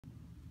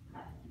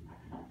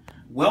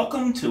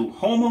Welcome to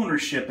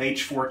Homeownership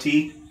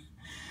H4T.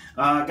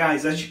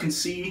 Guys, as you can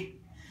see,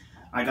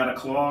 I got a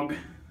clog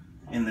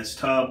in this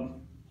tub,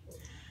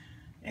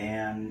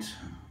 and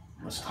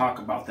let's talk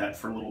about that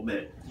for a little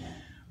bit.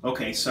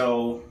 Okay,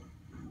 so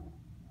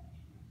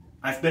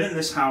I've been in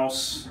this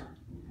house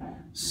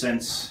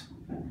since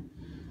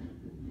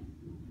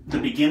the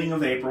beginning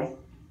of April.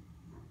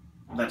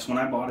 That's when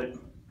I bought it.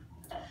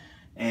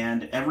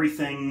 And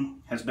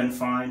everything has been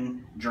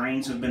fine.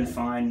 Drains have been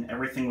fine.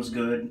 Everything was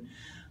good.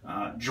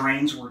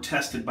 Drains were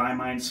tested by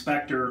my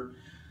inspector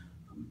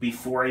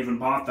before I even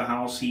bought the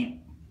house.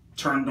 He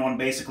turned on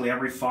basically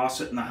every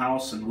faucet in the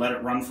house and let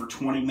it run for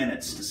 20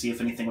 minutes to see if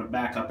anything would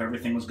back up.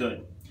 Everything was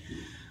good.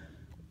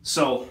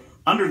 So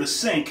under the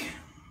sink,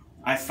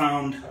 I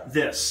found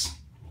this.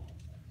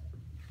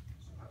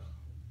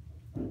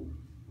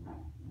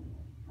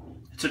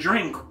 It's a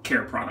drain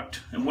care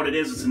product, and what it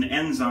is an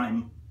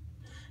enzyme.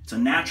 It's a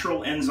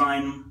natural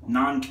enzyme,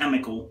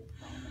 non-chemical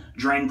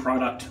drain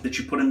product that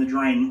you put in the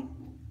drain,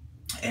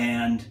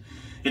 and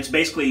it's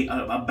basically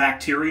a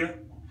bacteria,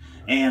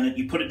 and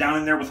you put it down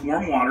in there with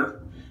warm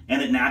water,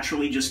 and it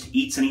naturally just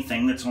eats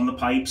anything that's on the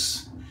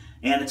pipes,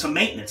 and it's a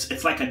maintenance.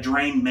 It's like a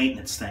drain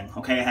maintenance thing,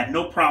 okay? I had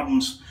no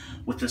problems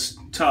with this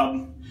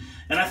tub,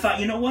 and I thought,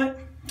 you know what?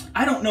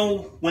 I don't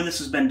know when this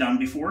has been done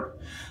before,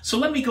 so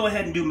let me go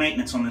ahead and do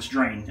maintenance on this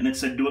drain. And it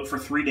said do it for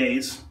 3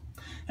 days,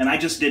 and I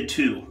just did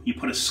 2. You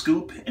put a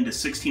scoop into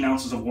 16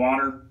 ounces of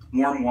water,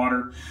 warm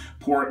water,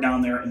 pour it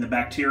down there, and the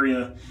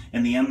bacteria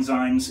and the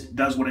enzymes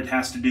does what it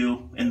has to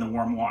do in the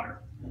warm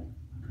water.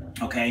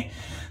 Okay,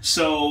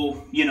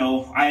 so, you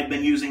know, I had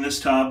been using this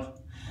tub,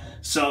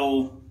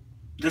 so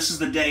this is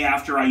the day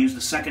after I used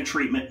the second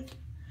treatment.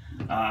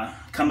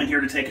 Come in here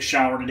to take a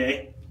shower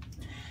today,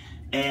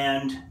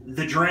 and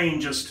the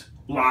drain just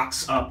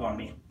locks up on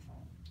me.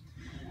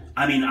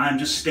 I mean, I'm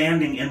just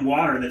standing in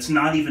water that's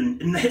not even,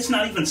 it's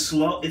not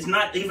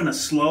even a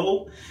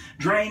slow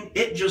drain.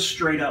 It just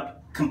straight up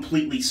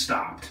completely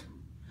stopped.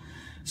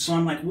 So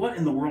I'm like, what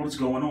in the world is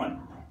going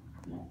on?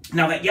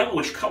 Now that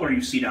yellowish color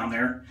you see down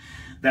there,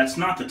 that's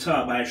not the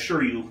tub. I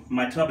assure you,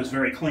 my tub is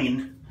very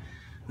clean.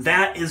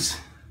 That is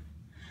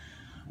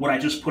what I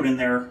just put in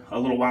there a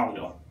little while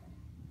ago.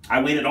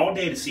 I waited all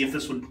day to see if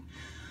this would,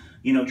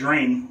 you know,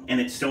 drain,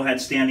 and it still had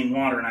standing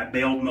water, and I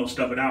bailed most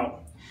of it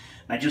out.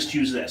 I just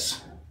used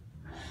this.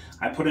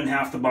 I put in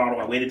half the bottle.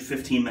 I waited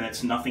 15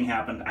 minutes. Nothing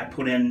happened. I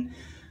put in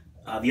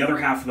the other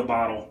half of the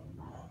bottle.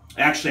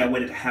 Actually, I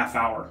waited a half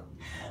hour.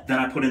 Then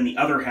I put in the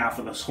other half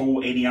of this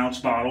whole 80-ounce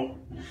bottle.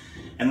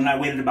 And then I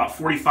waited about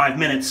 45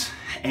 minutes,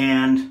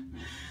 and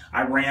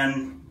I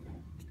ran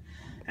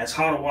as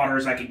hot of water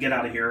as I could get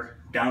out of here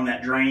down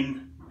that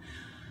drain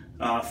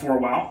for a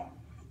while.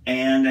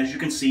 And as you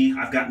can see,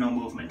 I've got no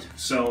movement.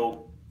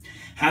 So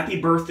happy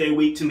birthday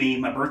week to me.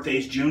 My birthday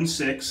is June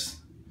 6th.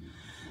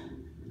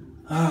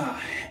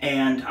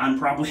 And I'm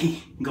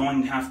probably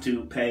going to have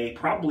to pay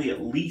probably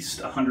at least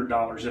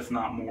 $100, if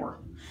not more.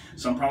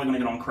 So I'm probably going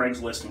to get on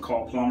Craigslist and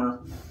call a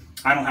plumber.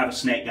 I don't have a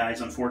snake,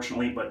 guys,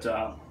 unfortunately, but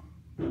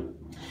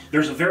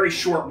there's a very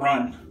short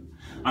run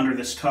under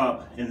this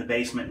tub in the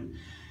basement.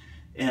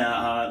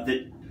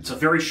 It's a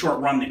very short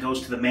run that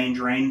goes to the main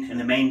drain, and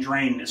the main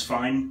drain is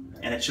fine,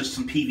 and it's just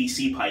some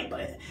PVC pipe.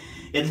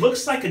 It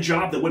looks like a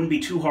job that wouldn't be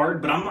too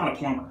hard, but I'm not a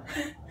plumber.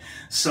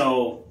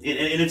 So,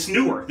 and it's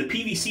newer. The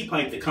PVC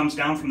pipe that comes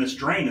down from this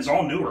drain is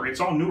all newer.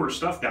 It's all newer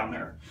stuff down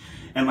there.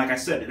 And like I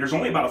said, there's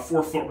only about a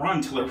 4-foot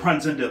run till it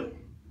runs into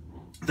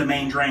the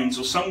main drain.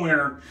 So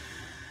somewhere,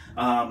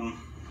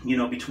 you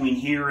know, between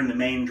here and the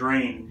main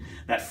drain,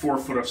 that 4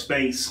 foot of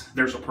space,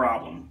 there's a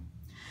problem.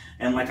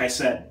 And like I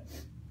said,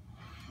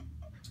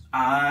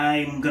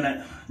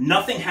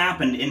 nothing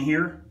happened in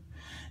here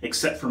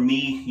except for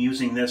me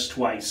using this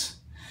twice.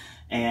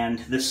 And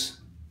this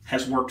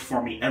has worked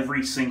for me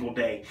every single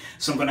day.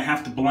 So I'm going to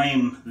have to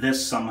blame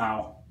this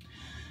somehow.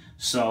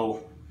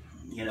 So,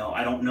 you know,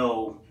 I don't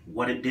know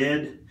what it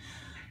did.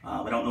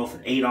 I don't know if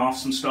it ate off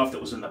some stuff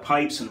that was in the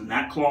pipes and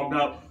that clogged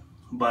up.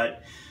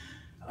 But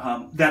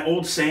that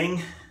old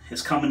saying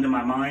has come into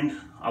my mind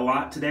a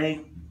lot today.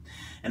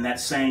 And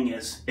that saying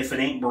is, if it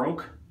ain't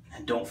broke,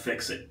 don't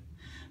fix it.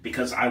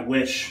 Because I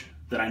wish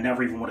that I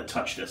never even would have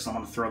touched this. I'm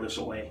going to throw this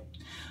away.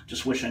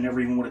 Just wish I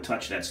never even would have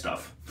touched that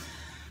stuff.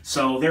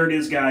 So there it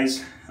is,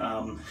 guys.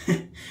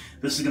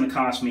 This is going to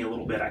cost me a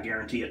little bit, I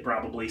guarantee it,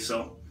 probably.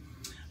 So,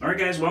 all right,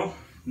 guys, well,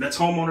 that's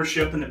home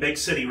ownership in the big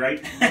city,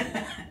 right?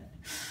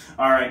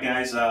 All right,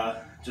 guys,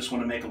 just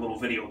want to make a little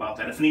video about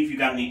that. If any of you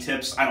got any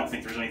tips, I don't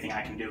think there's anything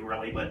I can do,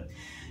 really. But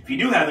if you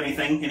do have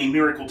anything, any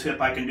miracle tip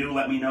I can do,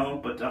 let me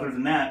know. But other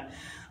than that,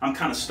 I'm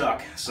kind of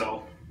stuck.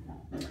 So,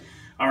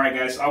 all right,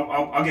 guys,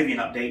 I'll give you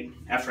an update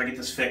after I get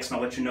this fixed, and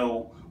I'll let you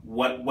know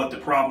what the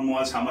problem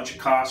was, how much it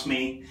cost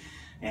me,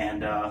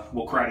 and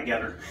we'll cry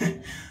together.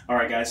 All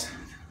right, guys,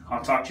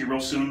 I'll talk to you real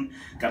soon.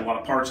 Got a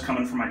lot of parts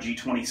coming for my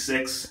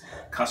G26.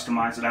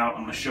 Customize it out.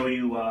 I'm going to show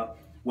you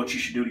what you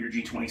should do to your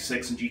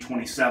G26 and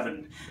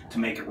G27 to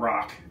make it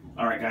rock.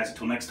 All right, guys,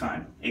 until next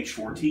time,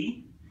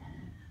 H4T,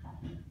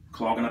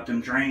 clogging up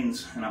them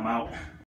drains, and I'm out.